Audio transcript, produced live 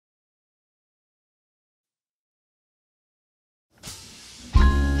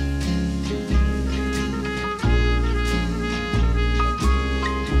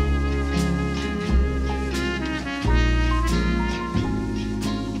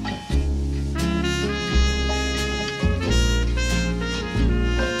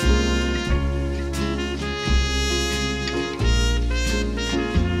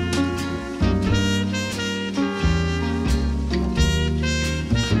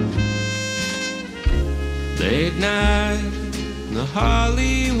Late night in the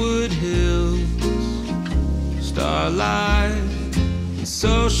Hollywood Hills, starlight and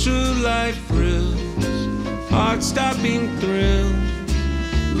social life thrills, heart-stopping thrill,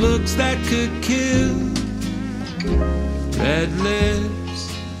 looks that could kill. Red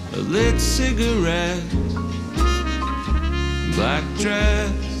lips, a lit cigarette, black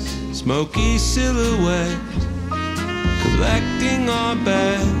dress, smoky silhouette, collecting our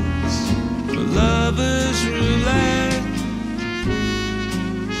bets for lovers' roulette.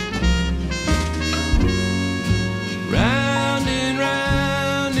 Round and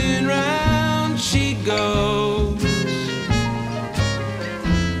round and round she goes,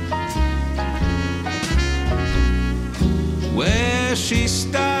 where she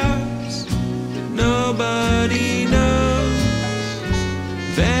stops nobody knows,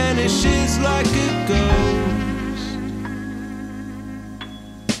 vanishes like a ghost.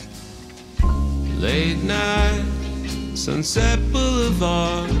 Late night, Sunset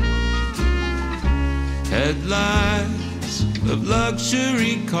Boulevard, headlights of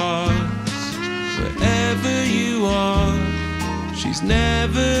luxury cars. Wherever you are, she's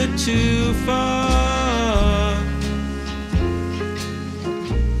never too far.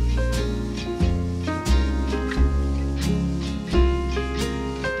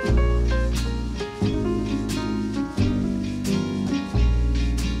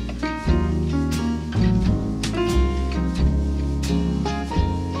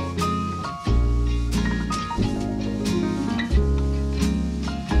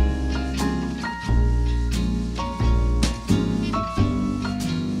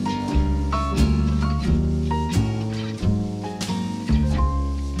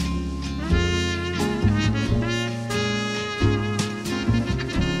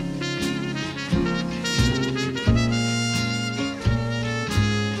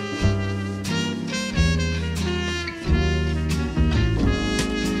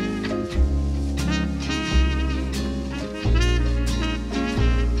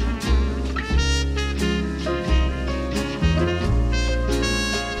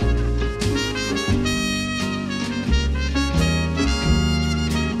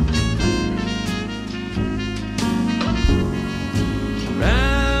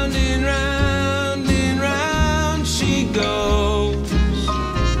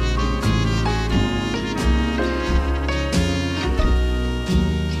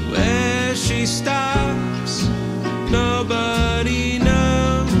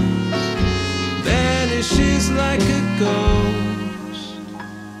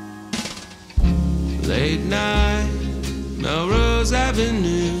 Late night, Melrose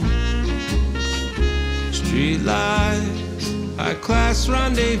Avenue, street lights, high-class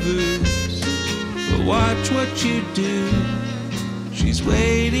rendezvous. But watch what you do, she's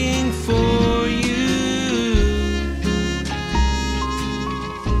waiting for you.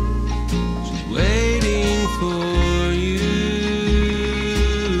 She's waiting for you.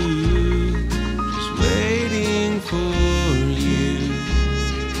 She's waiting for you.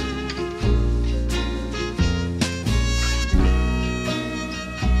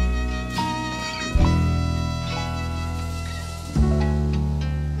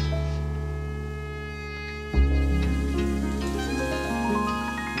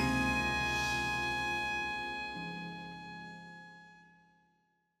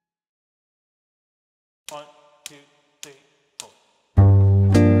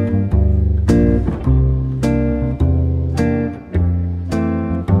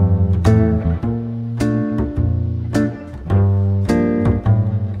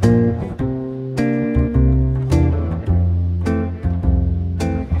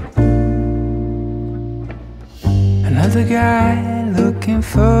 Another guy looking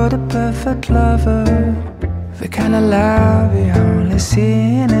for the perfect lover, the kind of love you only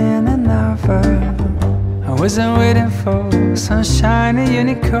see in a novel. I wasn't waiting for some shiny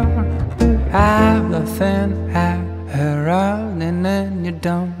unicorn out of thin air, around and then you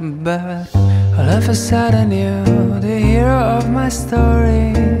don't. But all of a sudden you're the hero of my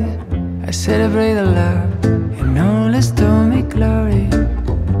story. I celebrate the love and only stole me glory.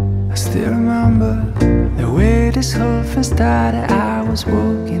 I still remember the way this whole thing started. I was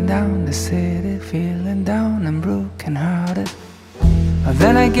walking down the city, feeling down and broken hearted. But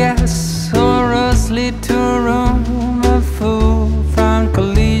then I guess all roads lead to Rome. A full-front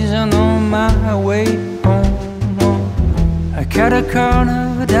collision on my way home. I cut a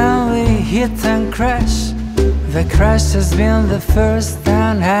corner, then we hit and crash. The crash has been the first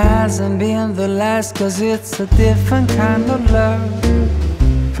and hasn't been the last, 'cause it's a different kind of love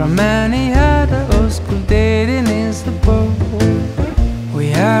from any other old school dating is the boat.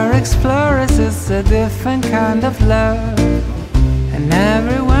 We are explorers it's a different kind of love. And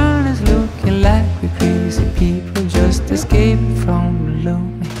everyone is looking like we're crazy people just escaping from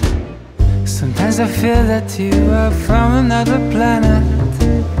alone. Sometimes I feel that you are from another planet.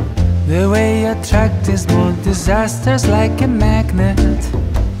 The way you attract these small disasters like a magnet.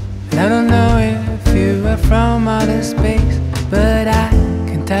 And I don't know if you are from outer space, but I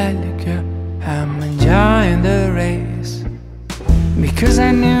can tell you, girl, I'm enjoying the race. Because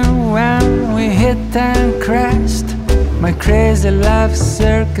I knew when we hit and crashed, my crazy love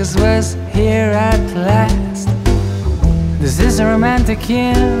circus was here at last. This is romantic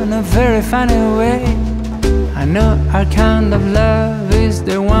in a very funny way. I know our kind of love is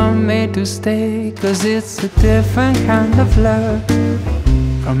the one made to stay, 'cause it's a different kind of love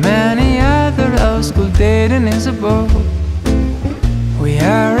from any other old school dating is a bore. We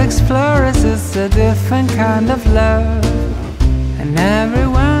are explorers, it's a different kind of love. And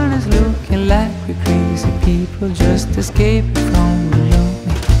everyone is looking like we're crazy people just escaping from alone.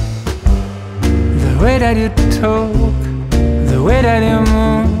 The way that you talk, the way that you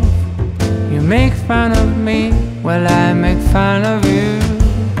move, you make fun of me while I make fun of you.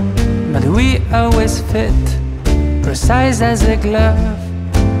 But we always fit, precise as a glove.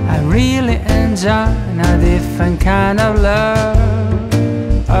 I really enjoy a different kind of love.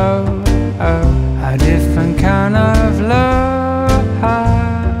 Oh, oh, a different kind of love.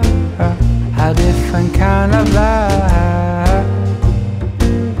 A different kind of love.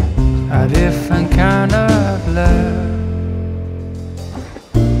 A different kind of love.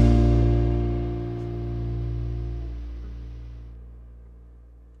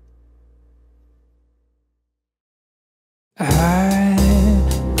 I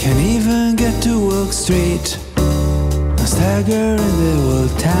can't even get to work straight. I stagger in the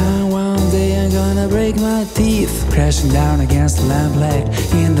old town. One day I'm gonna break my teeth, crashing down against the lamplight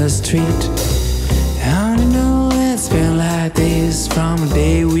in the street. And you know it's been like this from the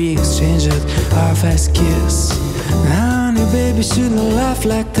day we exchanged our first kiss. Honey, baby, shouldn't laugh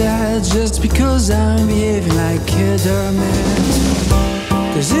like that just because I'm behaving like a doormat.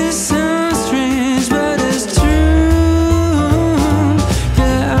 'Cause it sounds strange, but it's true.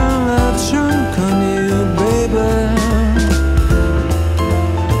 Drunk on you, baby.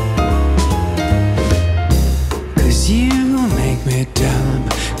 'Cause you make me dumb.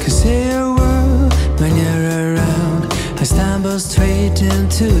 'Cause say a word when you're around. I stumble straight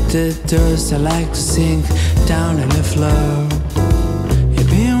into the doors. I like to sink down on the floor. Yeah,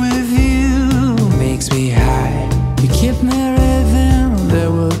 being with you makes me high. You keep me raving the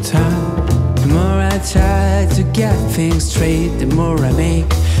whole time. The more I try to get things straight, the more I make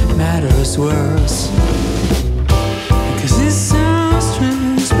matters worse. 'Cause it sounds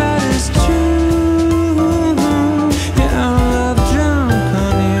strange, but it's true. Yeah, I'm love drunk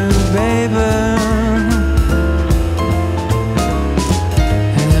on you, baby.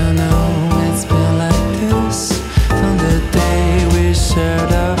 And I know it's been like this from the day we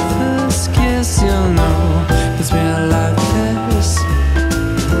shared our first kiss. You know it's been like this.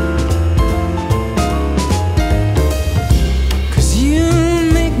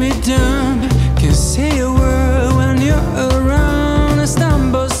 Dumb, can say a word when you're around. I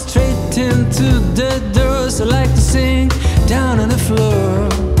stumble straight into the doors. I like to sink down on the floor.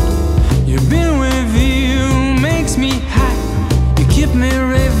 You've been with you makes me high. You keep me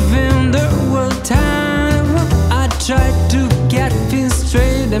raving the whole time. I try to get things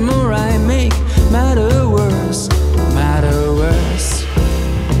straight. The more I make matter worse, matter worse,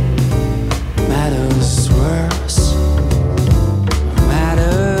 matters worse.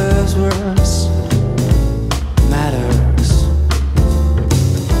 Worse matters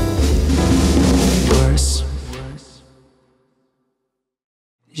worse.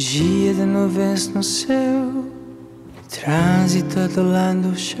 Dia de nuvens no céu, trânsito atolando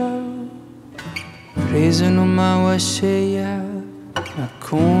o chão, preso numa água cheia, na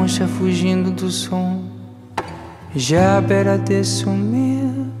concha fugindo do som. Já à beira de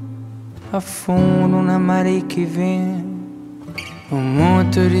sumir, afundo na maré que vem. O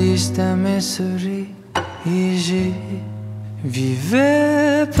motorista me sorri e diz: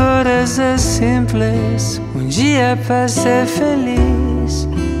 viver pode ser simples, dia para ser feliz.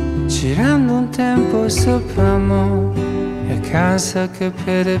 Tirando tempo só pra amor, e a casa que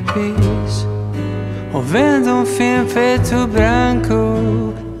perde pis. Ouvindo filme preto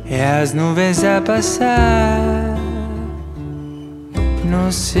branco, e as nuvens a passar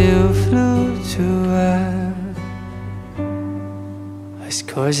no céu flutuar. As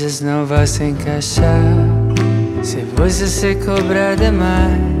coisas não vão se encaixar se você se cobrar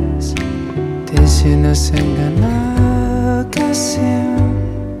demais. Deixe não se enganar, que assim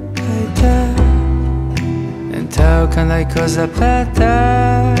vai dar. când ai cosa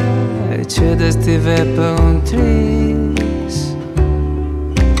aperta e c'è da stive per un tris.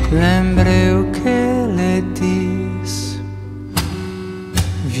 Lembreu che le dis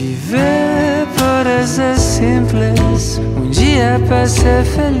viver pode ser simples, dia para ser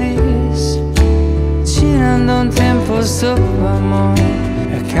feliz. Tirando um tempo sobre amor,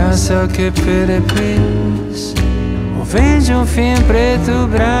 é cansa que perepris. O vento fim preto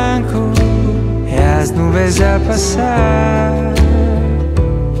branco e as nuvens a passar.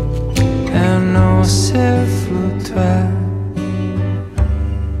 Eu não sei flutuar.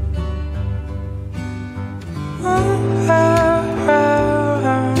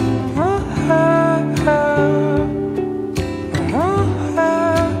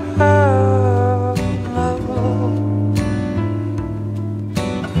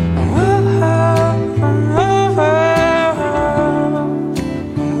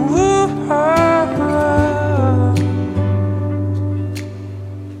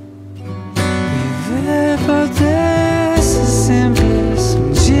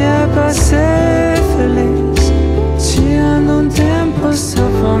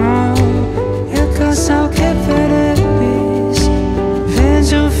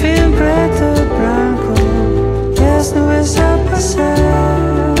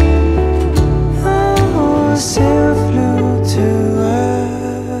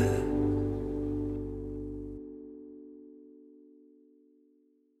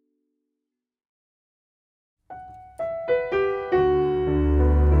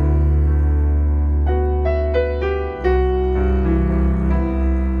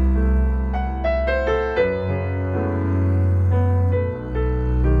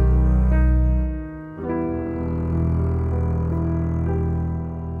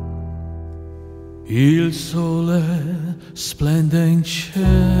 Il sole splende in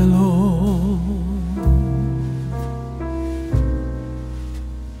cielo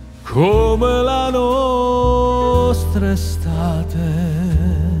come la nostra estate,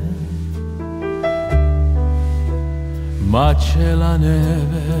 ma c'è la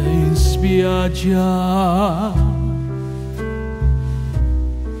neve in spiaggia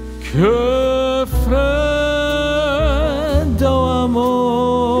che freddo amore.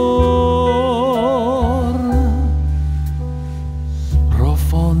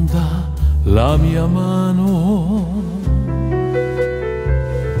 La mia mano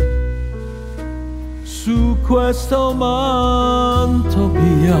su questo manto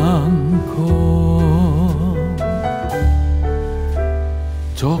bianco,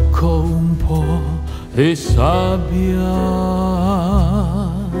 tocco un po' di sabbia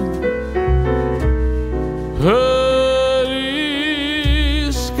per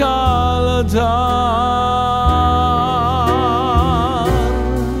riscaldare.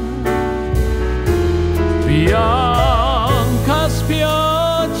 Bianca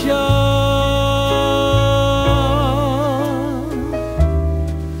spiaggia,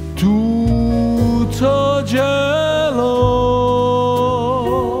 tutto gelo,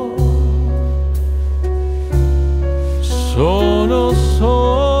 sono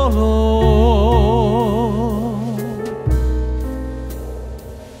solo,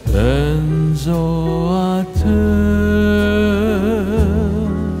 penso a te.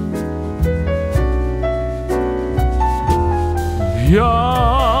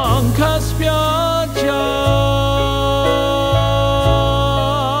 Bianca spiaggia,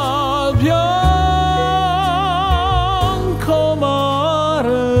 bianco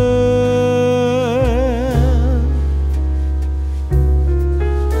mare,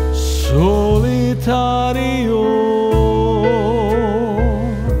 solitario,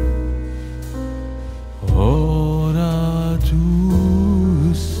 ora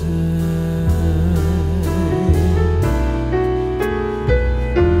tu sei.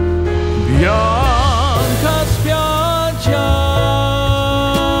 Bianca spiaggia,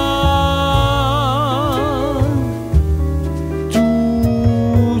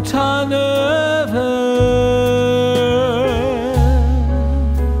 tutta neve,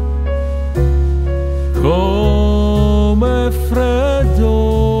 come freddo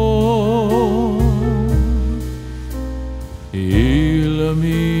il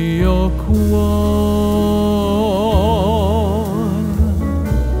mio cuore.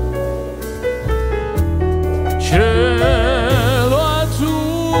 Cielo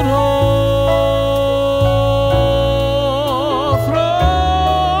azzurro,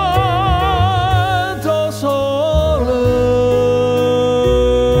 freddo sole,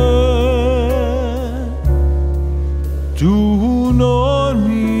 tu non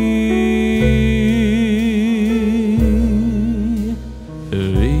mi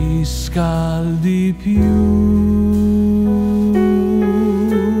riscaldi più.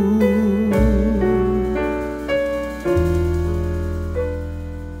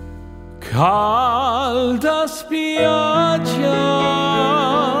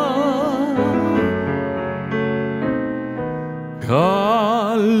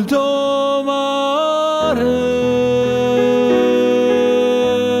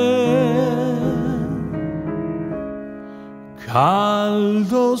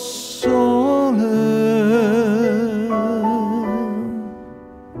 sole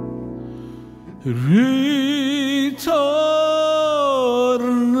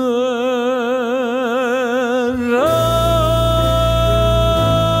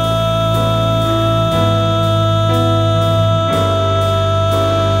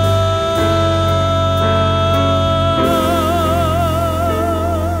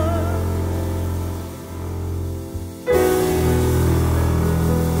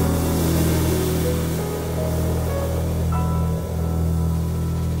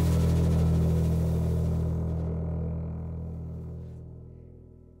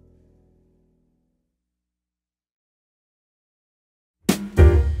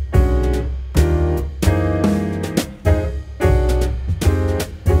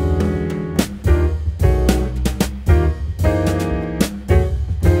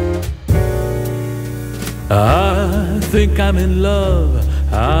I think I'm in love.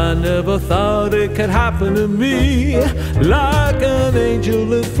 I never thought it could happen to me. Like an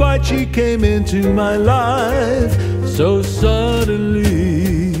angel in flight, she came into my life so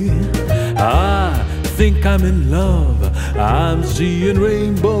suddenly. I think I'm in love. I'm seeing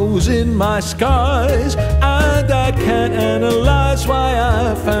rainbows in my skies, and I can't analyze why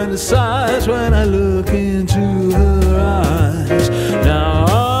I fantasize when I look into her eyes. Now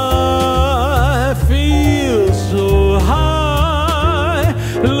I feel so high.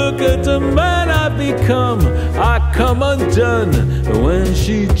 Look at the man I've become. I come undone when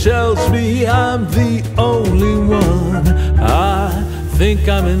she tells me I'm the only one. I think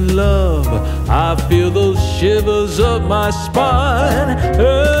I'm in love. I feel those shivers up my spine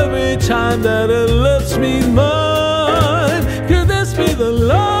every time that it lifts me mine. Could this be the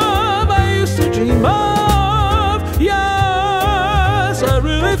love I used to dream of? Yes, I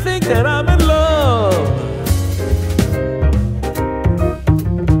really think that I'm in love.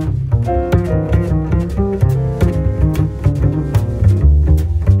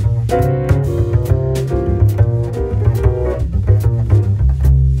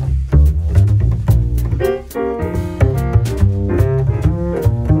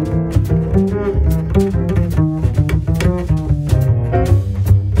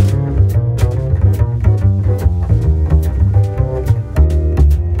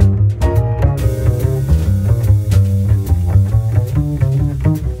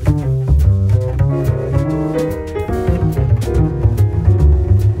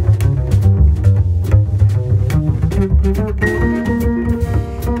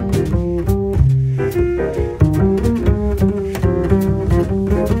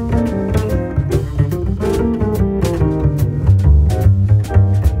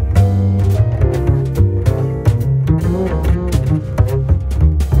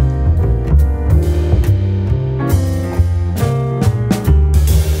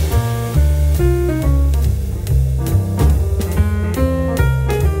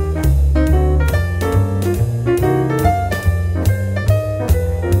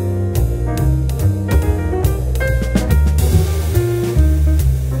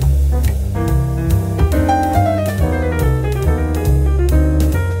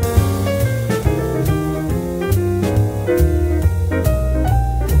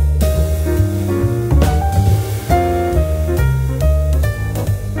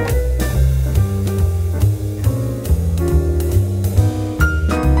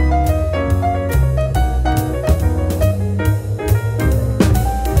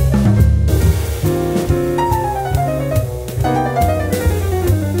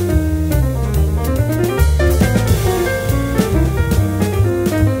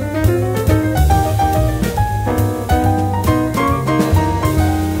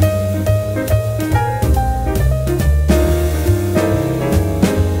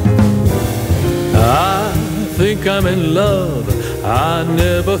 I'm in love. I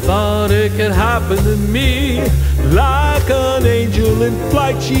never thought it could happen to me. Like an angel in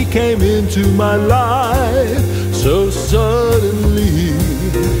flight, she came into my life so suddenly.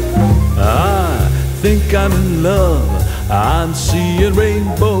 I think I'm in love. I'm seeing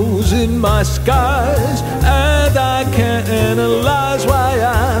rainbows in my skies, and I can't analyze why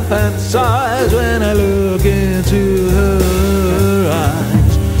I fantasize when I look into her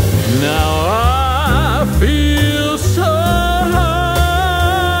eyes. Now I feel so high.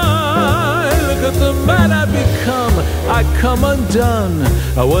 Look at the man I've become. I come undone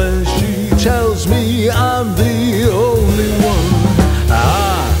when she tells me I'm the only one.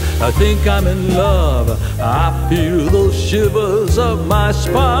 I think I'm in love. I feel those shivers up my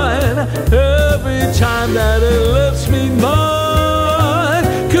spine every time that it lifts me mine.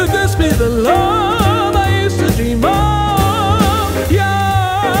 Could this be the love I used to dream of?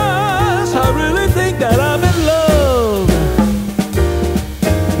 Yeah.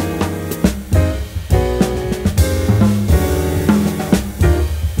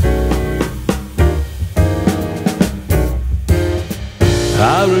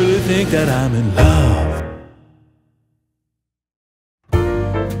 I really think that I'm in love.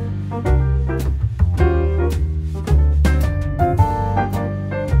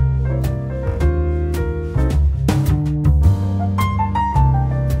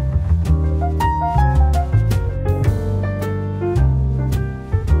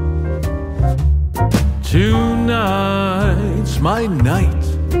 Tonight's my night.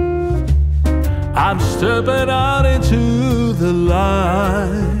 I'm stepping out into the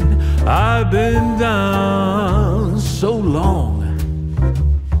light. I've been down so long,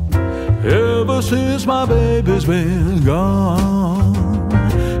 ever since my baby's been gone.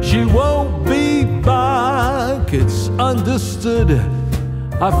 She won't be back, it's understood.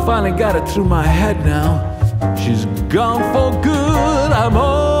 I finally got it through my head now. She's gone for good. I'm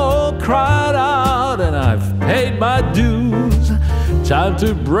all cried out and I've paid my dues. Time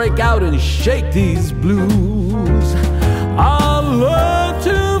to break out and shake these blues. I'll learn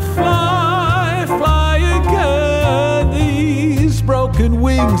to fly, fly again. These broken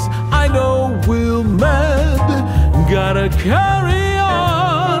wings I know will mend. Gotta carry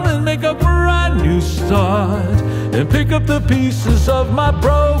on and make a brand new start, and pick up the pieces of my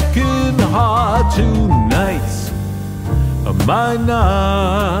broken heart. Tonight's my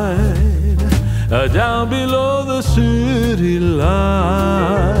night, down below the city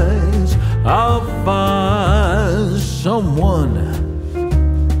lights. I'll find someone.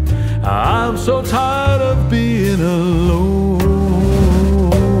 I'm so tired of being alone.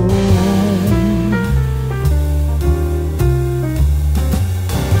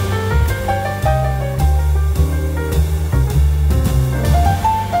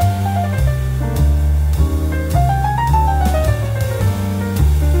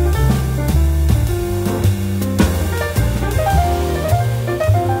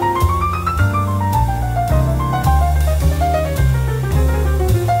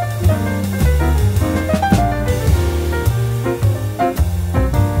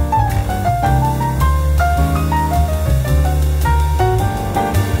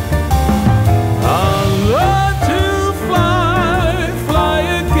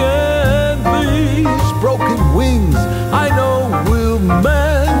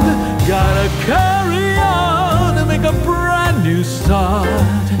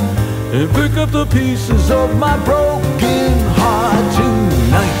 And pick up the pieces of my broken heart.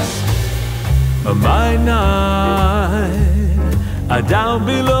 Tonight's my night, down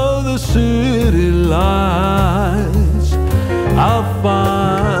below the city lights. I'll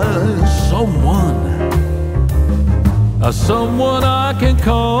find someone I can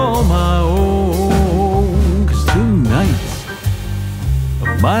call my own. 'Cause tonight's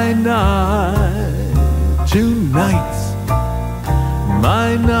my night. Tonight's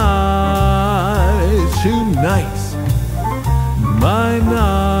my night, tonight's my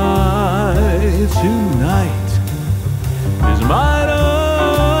night, tonight is my night.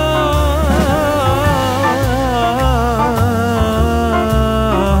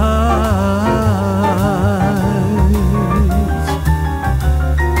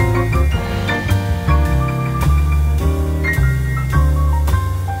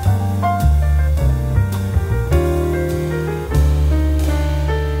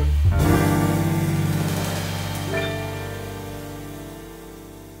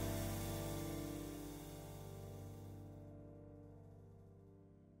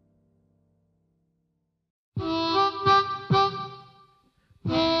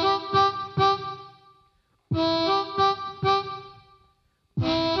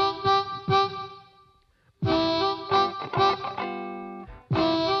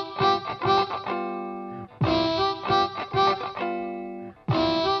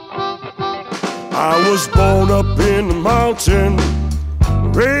 I was born up in the mountain,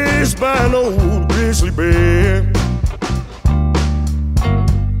 raised by an old grizzly bear.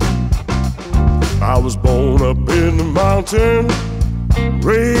 I was born up in the mountain,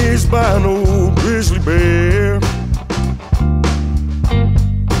 raised by an old grizzly bear.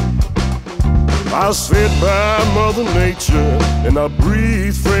 I was fed by Mother Nature, and I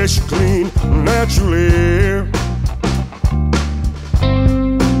breathe fresh, clean, natural air.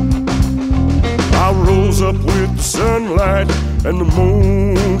 I rose up with the sunlight and the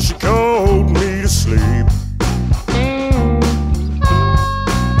moon, she called me to sleep.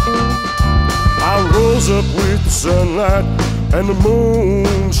 I rose up with the sunlight and the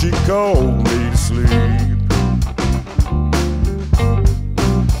moon, she called me to sleep.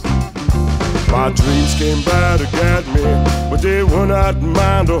 My dreams came by to guide me, but they were not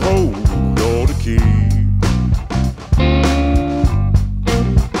mine to hold or to keep.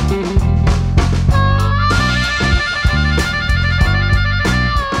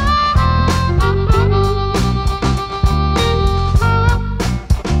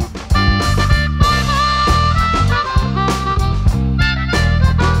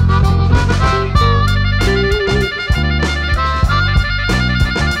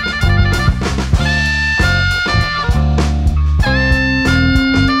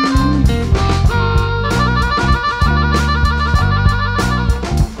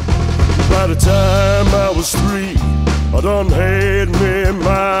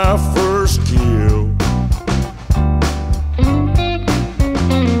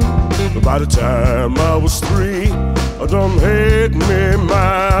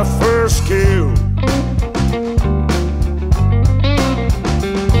 first kill.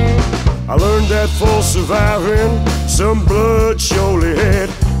 I learned that for surviving, some blood surely had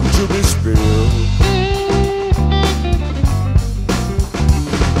to be spilled.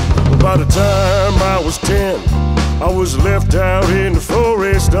 By the time I was 10, I was left out in the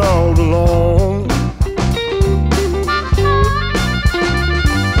forest all alone.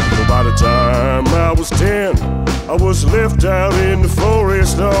 By the time I was 10, I was left out in the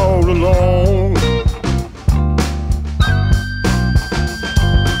forest all alone.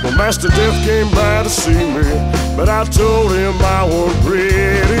 Well, Master Death came by to see me, but I told him I wasn't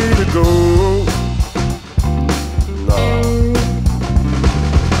ready to go. Nah.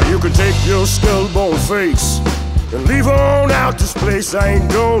 You can take your skull-bone face and leave on out this place. I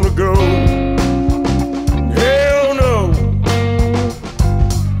ain't gonna go. Hell no.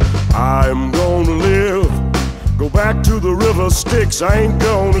 I'm gonna live. Go back to the river Styx. I ain't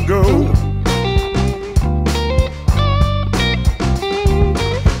gonna go.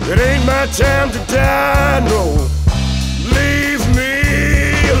 It ain't my time to die, no. Leave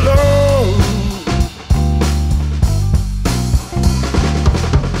me alone.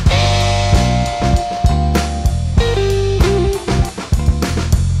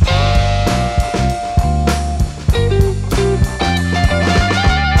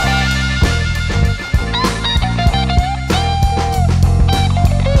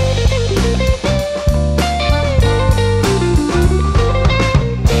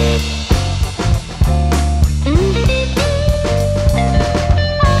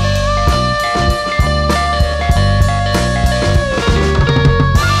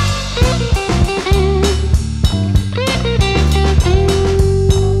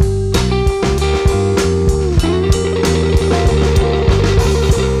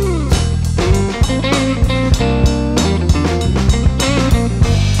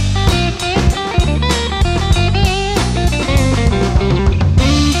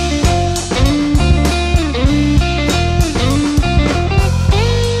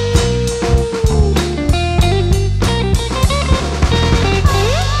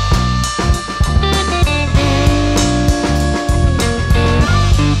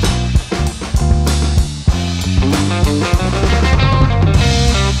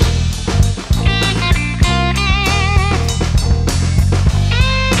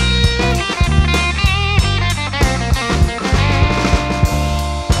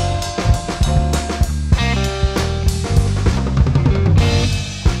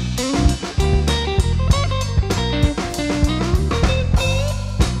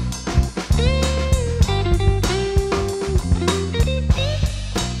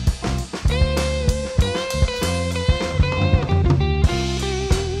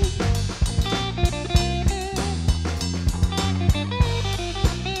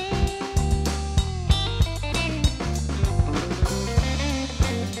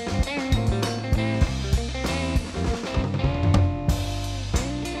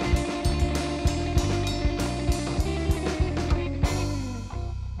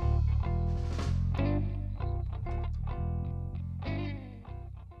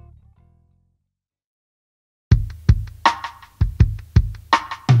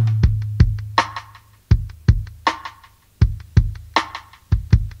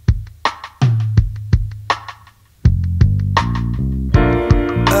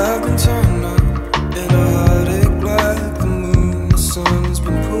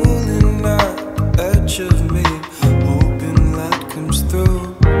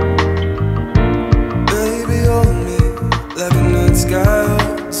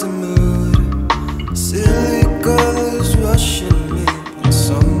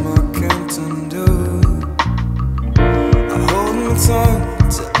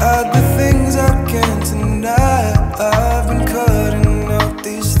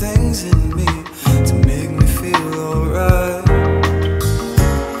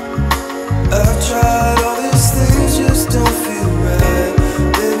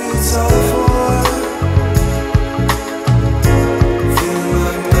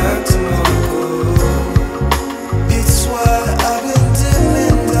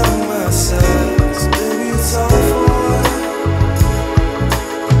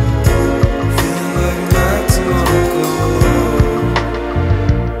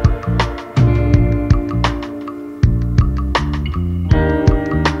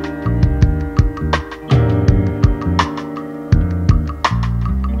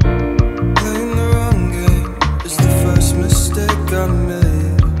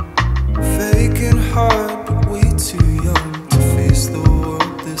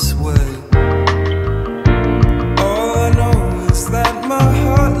 My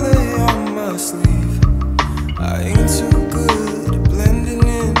heart lay on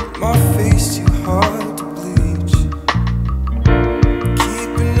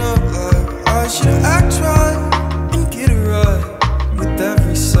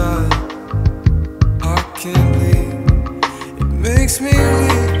me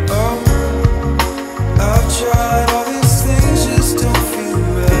weak. Oh, I've tried all these things, just don't feel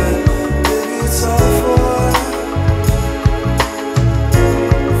right. Baby, it's all for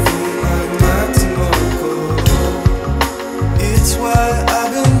feeling like my DeMarco. It's why I've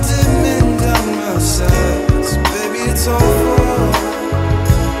been dimming down my sights. Baby, it's all for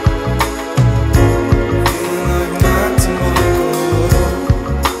feeling like my DeMarco.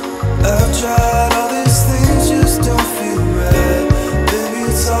 I've tried all these things, just don't feel right. Baby,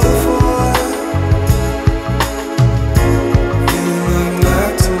 it's all for feeling like my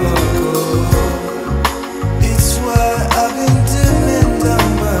DeMarco. It's why I've been dimming down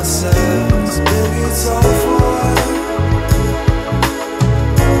my sights. Baby, it's all for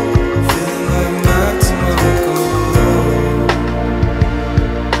feeling like my DeMarco.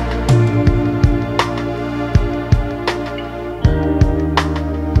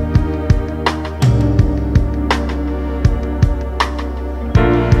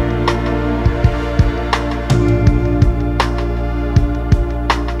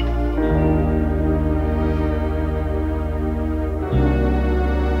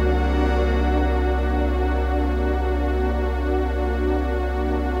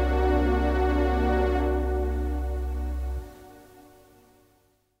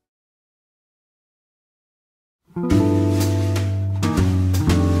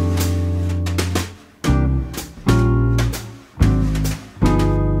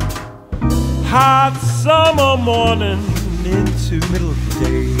 Hot summer morning into middle of the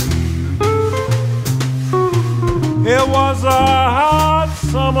day. It was a hot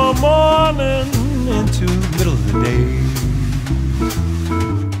summer morning into middle of the day.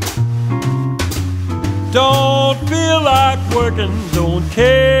 Don't feel like working, don't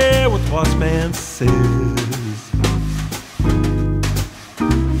care what the boss man says.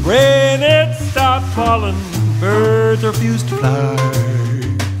 Rain, it stopped falling, birds refused to fly.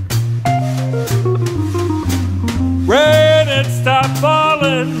 Rain, it stopped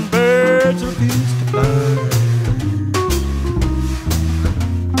falling, birds refused to fly.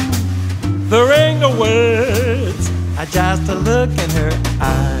 There ain't no words, I just a look in her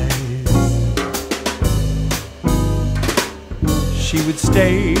eyes. She would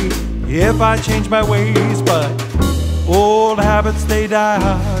stay if I changed my ways, but old habits, they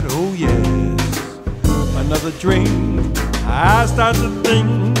died, oh yes. Another drink, I start to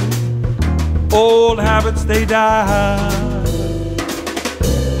think, old habits, they die.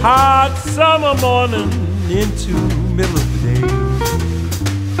 Hot summer morning into middle of the day.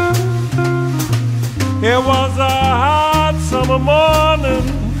 It was a hot summer morning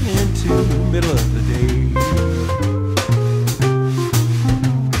into middle of the day.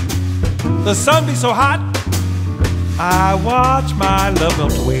 The sun be so hot, I watch my love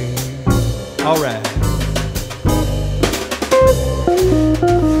melt away. All right.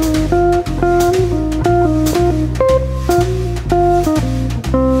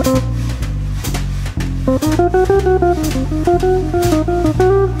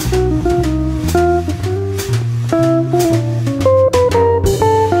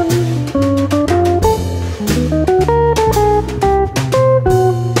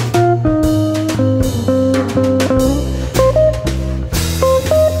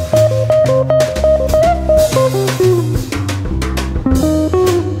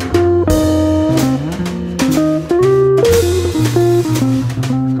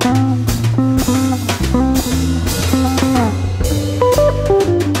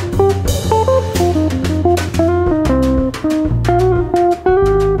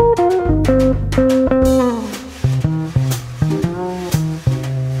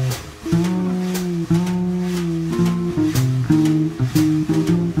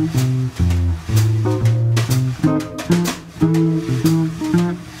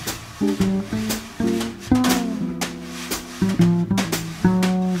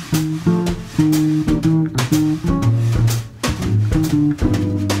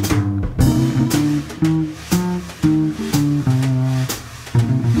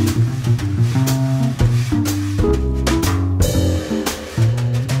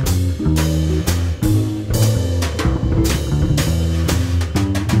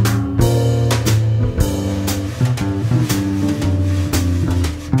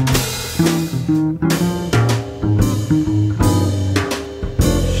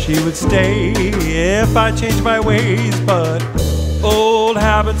 Stay if I change my ways, but old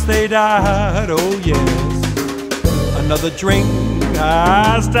habits, they died, oh yes. Another drink,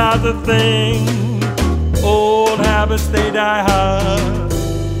 I start to think, old habits, they die hard.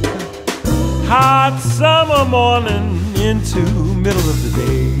 Hot summer morning into middle of the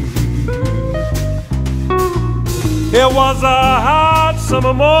day. It was a hot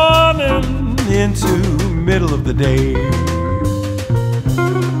summer morning into middle of the day.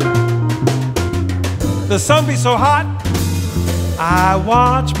 The sun be so hot, I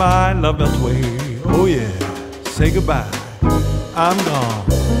watch my love melt away. Oh yeah, say goodbye, I'm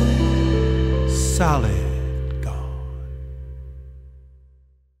gone, solid.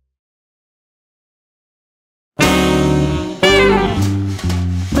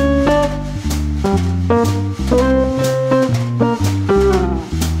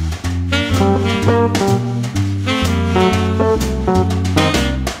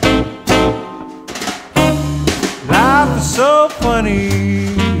 Life is so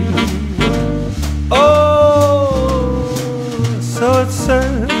funny, oh, so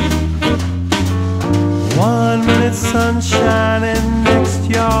absurd. 1 minute sunshine and next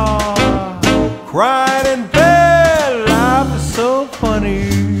you're crying in bed. Life is so funny,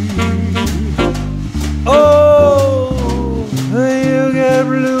 oh, you get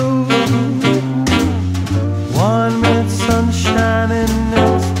blue. 1 minute sunshine and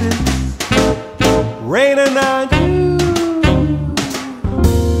next it's raining on you.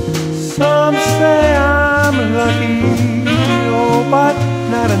 Some say I'm lucky, oh, but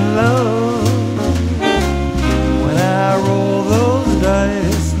not in love. When I roll those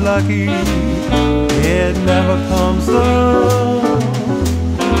dice, lucky, it never comes up.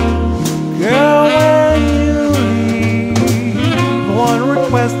 Girl, when you leave, one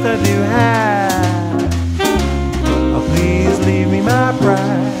request I do have, oh, please leave me my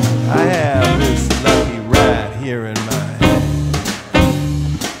bride. I have this lucky right here in my hand.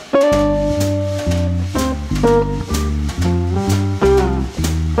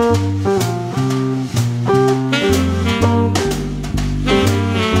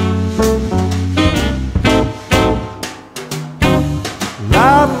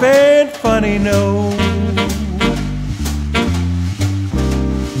 Life ain't funny, no,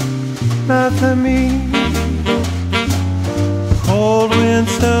 not to me. Cold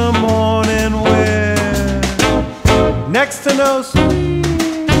winter morning wind, next to no sleep.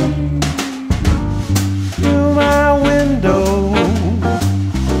 Through my window,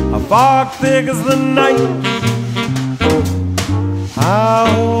 a fog thick as the night. I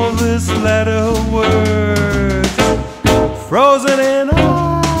hold this letter of words frozen in ice.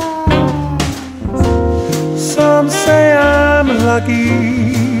 Some say I'm lucky,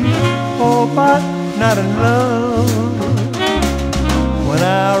 oh, but not in love. When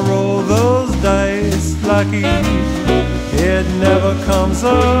I roll those dice, lucky, it never comes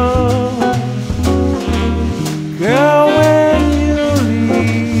up. Girl, when you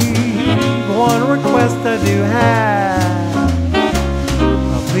leave, one request I do have,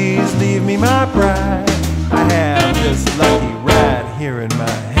 oh, please leave me my bride. I have this lucky right here in my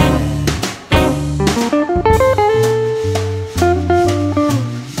hand.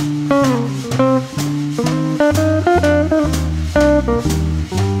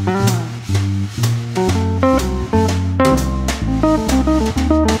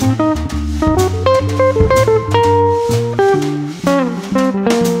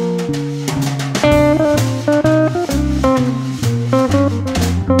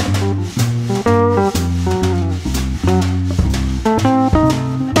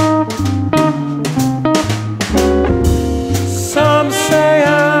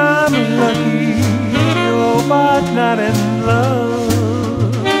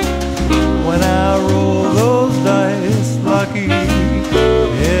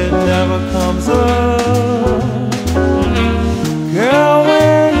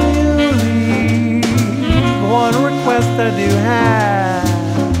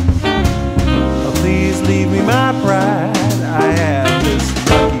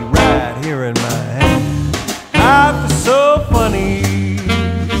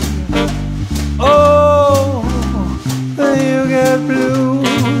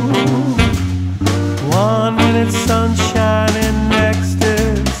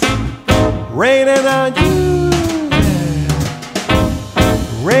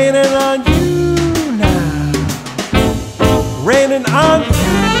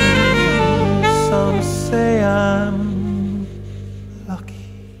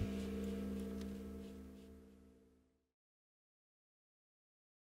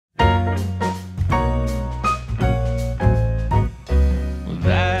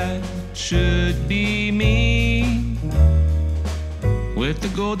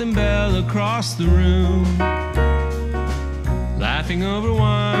 Golden bell across the room, laughing over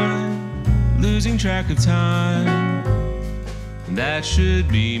wine, losing track of time. That should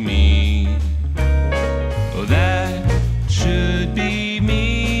be me. Oh, that should be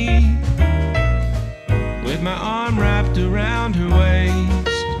me. With with my arm wrapped around her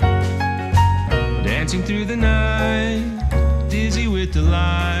waist, dancing through the night, dizzy with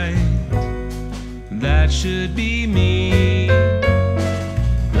delight. That should be me,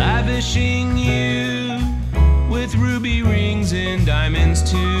 lavishing you with ruby rings and diamonds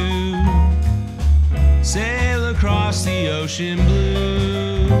too. Sail across the ocean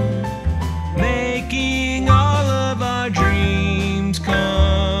blue, making all of our dreams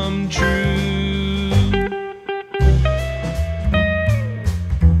come true.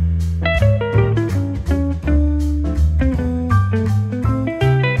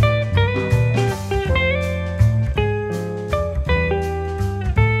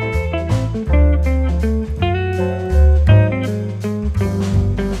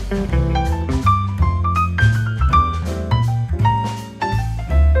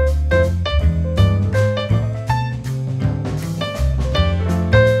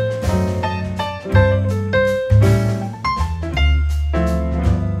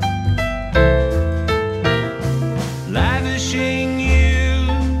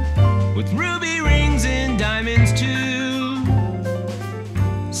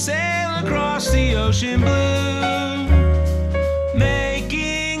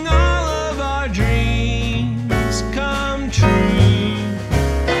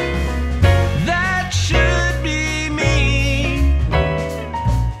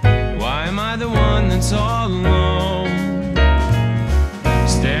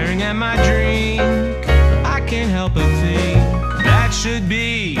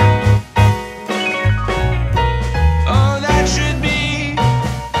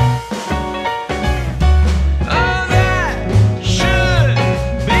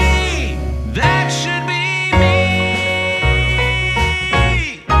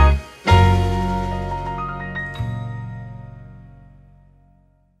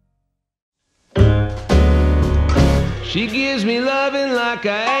 She gives me loving like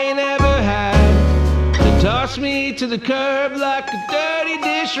I ain't ever had, and toss me to the curb like a dirty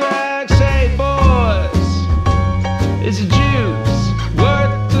dish rag. Say, boys, is the juice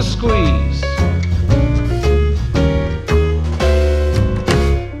worth the squeeze?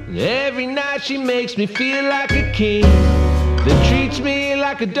 And every night she makes me feel like a king, then treats me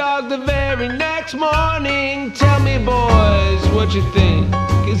like a dog the very next morning. Tell me, boys, what you think?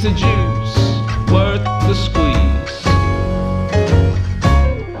 Is the juice worth the squeeze?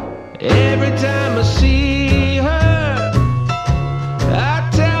 Every time I see her, I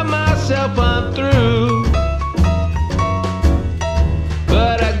tell myself I'm through,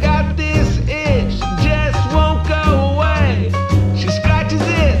 but I got this itch, just won't go away. She scratches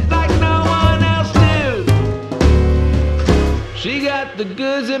it like no one else do. She got the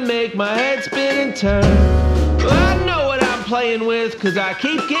goods that make my head spin and turn. Well, I know what I'm playing with, 'cause I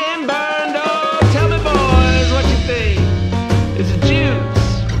keep getting burned. Oh, tell me, boys, what you think? Is the juice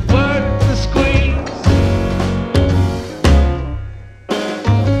worth the squeeze?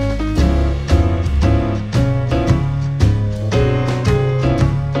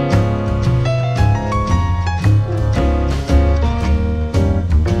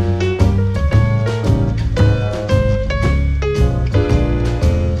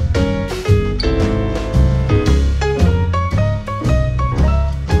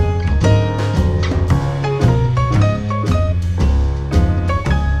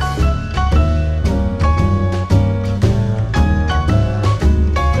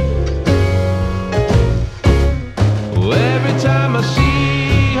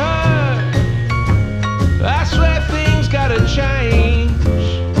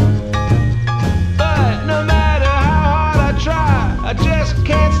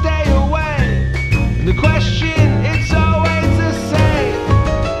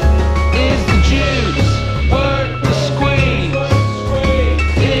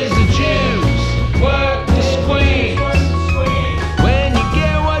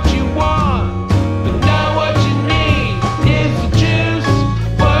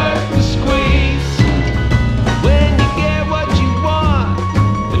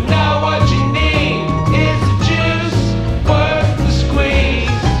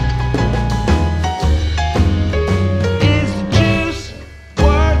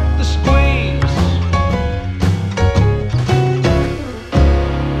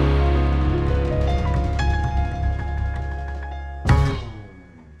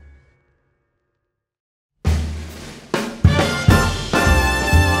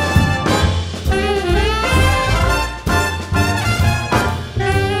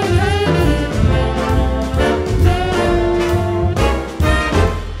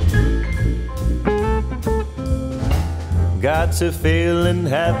 got to feel in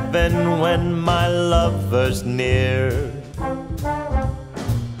heaven when my lover's near.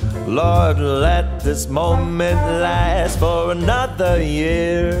 Lord, let this moment last for another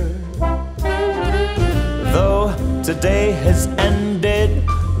year. Though today has ended,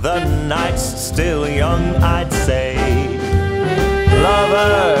 the night's still young, I'd say.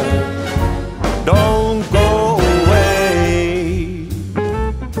 Lover, don't go away.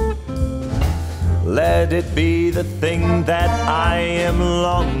 Let it be the thing that I am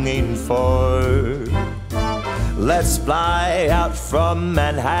longing for. Let's fly out from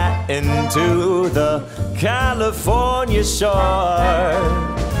Manhattan to the California shore,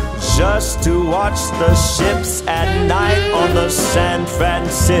 just to watch the ships at night on the San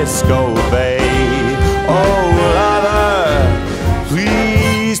Francisco Bay. Oh, lover,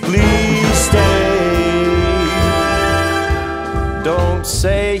 please, please stay. Don't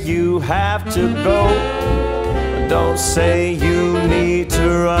say you have to go. Don't say you need to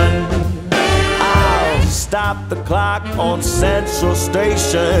run. I'll stop the clock on Central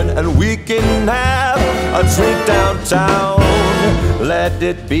Station and we can have a drink downtown. Let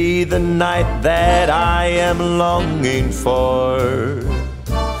it be the night that I am longing for.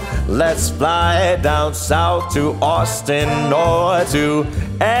 Let's fly down south to Austin or to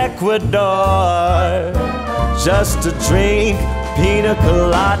Ecuador, just to drink pina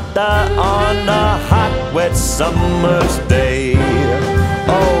colada on a hot, wet summer's day.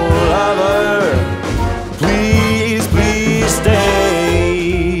 Oh, lover, please, please stay.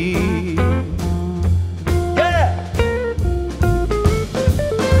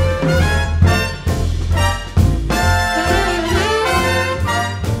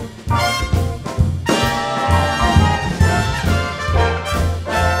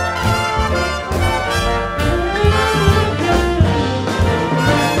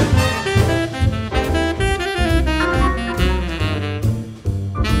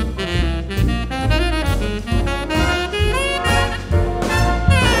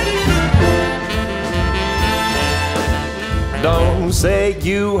 Don't say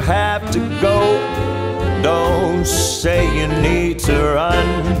you have to go. Don't say you need to run.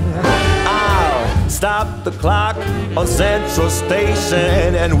 I'll stop the clock on Central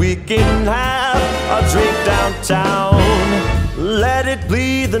Station and we can have a drink downtown. Let it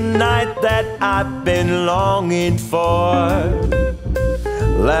be the night that I've been longing for.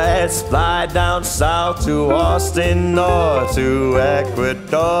 Let's fly down south to Austin or to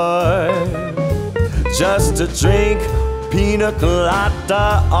Ecuador, just to drink pina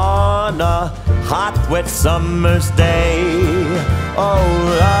colada on a hot, wet summer's day. Oh,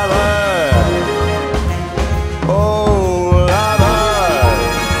 lover,